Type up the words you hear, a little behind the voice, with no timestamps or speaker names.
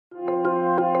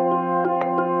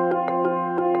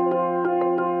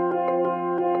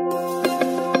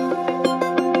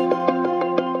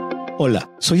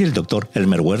Hola, soy el Dr.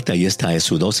 Elmer Huerta y esta es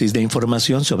su dosis de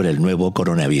información sobre el nuevo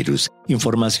coronavirus.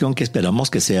 Información que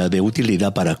esperamos que sea de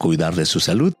utilidad para cuidar de su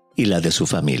salud y la de su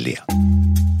familia.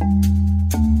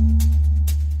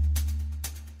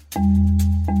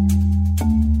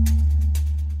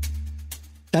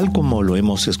 Tal como lo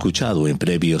hemos escuchado en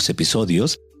previos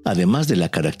episodios, además de la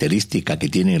característica que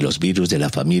tienen los virus de la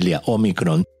familia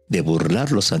ómicron de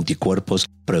burlar los anticuerpos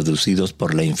producidos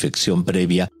por la infección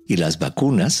previa y las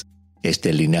vacunas,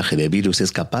 este linaje de virus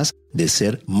es capaz de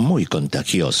ser muy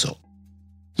contagioso.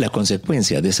 La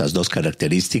consecuencia de esas dos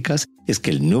características es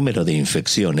que el número de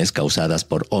infecciones causadas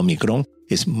por ómicron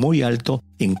es muy alto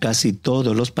en casi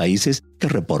todos los países que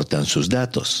reportan sus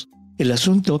datos. El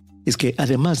asunto es que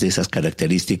además de esas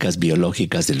características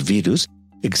biológicas del virus,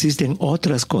 existen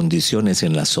otras condiciones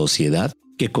en la sociedad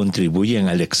que contribuyen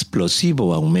al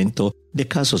explosivo aumento de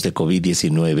casos de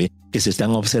COVID-19 que se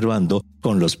están observando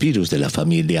con los virus de la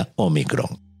familia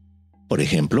ómicron. Por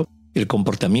ejemplo, el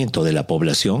comportamiento de la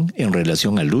población en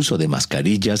relación al uso de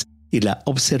mascarillas y la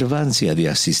observancia de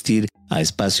asistir a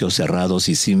espacios cerrados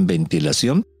y sin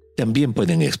ventilación también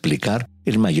pueden explicar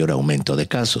el mayor aumento de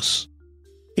casos.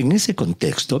 En ese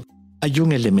contexto, hay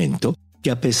un elemento que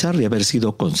a pesar de haber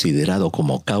sido considerado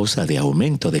como causa de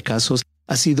aumento de casos,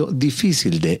 ha sido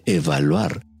difícil de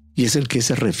evaluar, y es el que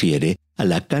se refiere a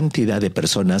la cantidad de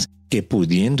personas que,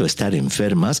 pudiendo estar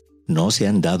enfermas, no se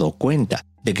han dado cuenta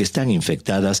de que están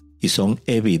infectadas y son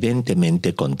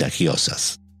evidentemente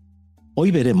contagiosas.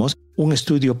 Hoy veremos un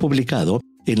estudio publicado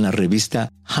en la revista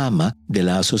JAMA de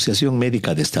la Asociación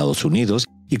Médica de Estados Unidos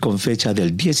y con fecha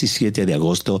del 17 de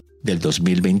agosto del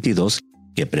 2022,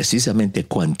 que precisamente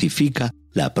cuantifica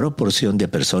la proporción de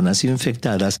personas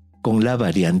infectadas con la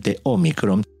variante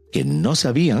ómicron que no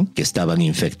sabían que estaban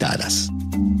infectadas.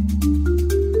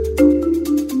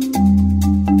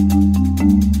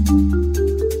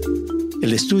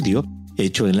 El estudio,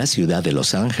 hecho en la ciudad de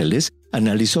Los Ángeles,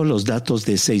 analizó los datos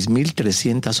de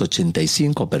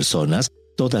 6.385 personas,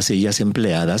 todas ellas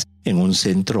empleadas en un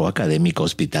centro académico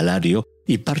hospitalario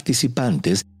y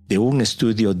participantes de un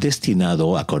estudio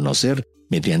destinado a conocer,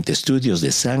 mediante estudios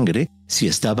de sangre, si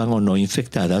estaban o no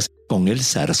infectadas con el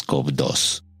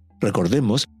SARS-CoV-2.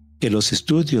 Recordemos que los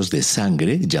estudios de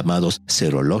sangre, llamados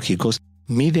serológicos,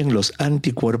 miden los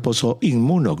anticuerpos o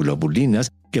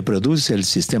inmunoglobulinas que produce el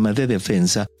sistema de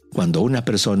defensa cuando una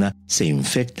persona se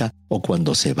infecta o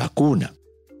cuando se vacuna.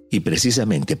 Y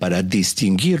precisamente para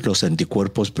distinguir los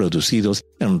anticuerpos producidos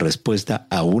en respuesta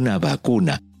a una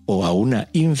vacuna o a una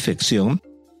infección,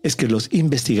 es que los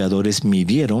investigadores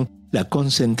midieron la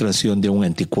concentración de un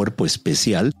anticuerpo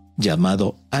especial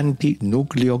llamado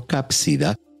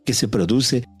antinucleocápsida que se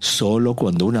produce solo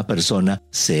cuando una persona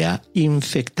se ha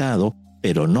infectado,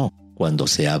 pero no cuando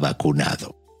se ha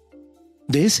vacunado.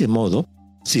 De ese modo,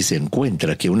 si se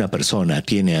encuentra que una persona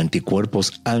tiene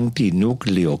anticuerpos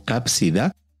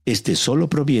antinucleocápsida, este solo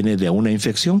proviene de una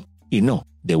infección y no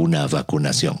de una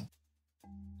vacunación.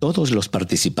 Todos los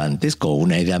participantes, con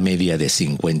una edad media de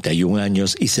 51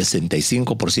 años y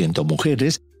 65%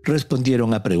 mujeres,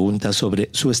 respondieron a preguntas sobre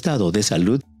su estado de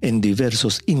salud en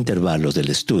diversos intervalos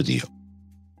del estudio.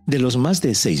 De los más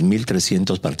de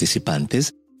 6.300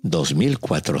 participantes,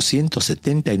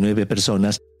 2.479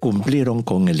 personas cumplieron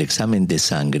con el examen de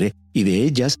sangre y de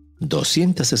ellas,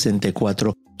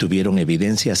 264 tuvieron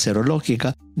evidencia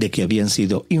serológica de que habían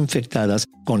sido infectadas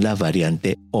con la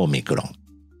variante ómicron.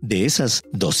 De esas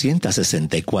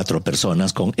 264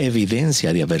 personas con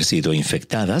evidencia de haber sido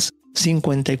infectadas,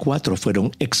 54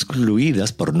 fueron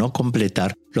excluidas por no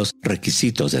completar los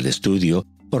requisitos del estudio,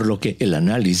 por lo que el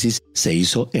análisis se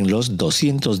hizo en los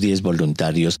 210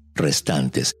 voluntarios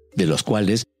restantes, de los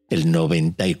cuales el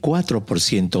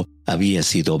 94% había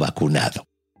sido vacunado.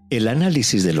 El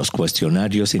análisis de los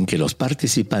cuestionarios en que los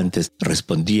participantes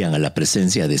respondían a la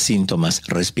presencia de síntomas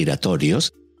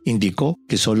respiratorios indicó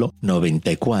que solo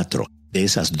 94 de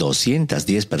esas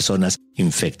 210 personas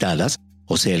infectadas,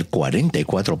 o sea el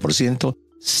 44%,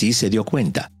 sí se dio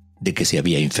cuenta de que se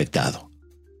había infectado.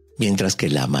 Mientras que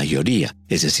la mayoría,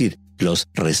 es decir, los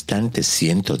restantes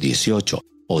 118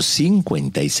 o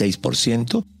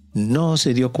 56%, no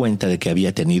se dio cuenta de que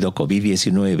había tenido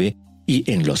COVID-19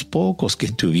 y en los pocos que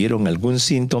tuvieron algún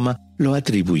síntoma lo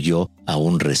atribuyó a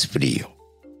un resfrío.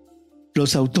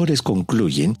 Los autores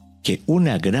concluyen que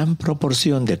una gran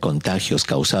proporción de contagios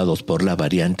causados por la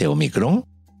variante ómicron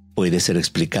puede ser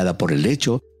explicada por el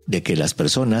hecho de que las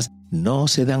personas no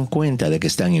se dan cuenta de que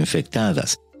están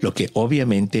infectadas, lo que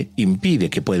obviamente impide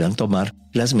que puedan tomar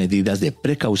las medidas de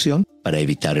precaución para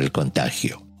evitar el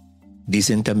contagio.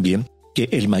 Dicen también que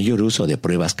el mayor uso de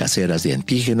pruebas caseras de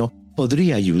antígeno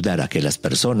podría ayudar a que las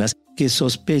personas que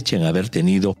sospechen haber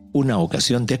tenido una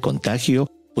ocasión de contagio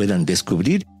puedan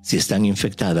descubrir si están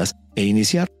infectadas e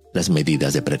iniciar las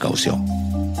medidas de precaución.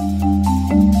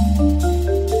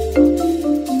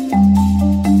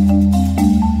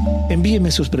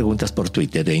 Envíeme sus preguntas por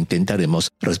Twitter e intentaremos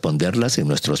responderlas en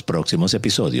nuestros próximos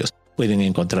episodios. Pueden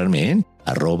encontrarme en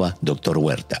 @Dr.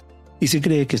 Huerta. Y si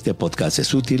cree que este podcast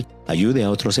es útil, ayude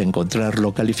a otros a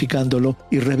encontrarlo calificándolo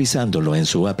y revisándolo en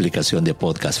su aplicación de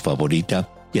podcast favorita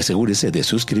y asegúrese de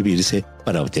suscribirse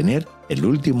para obtener el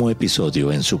último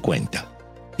episodio en su cuenta.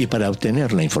 Y para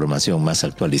obtener la información más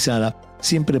actualizada,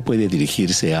 siempre puede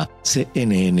dirigirse a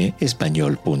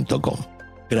cnnespañol.com.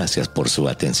 Gracias por su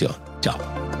atención.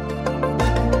 Chao.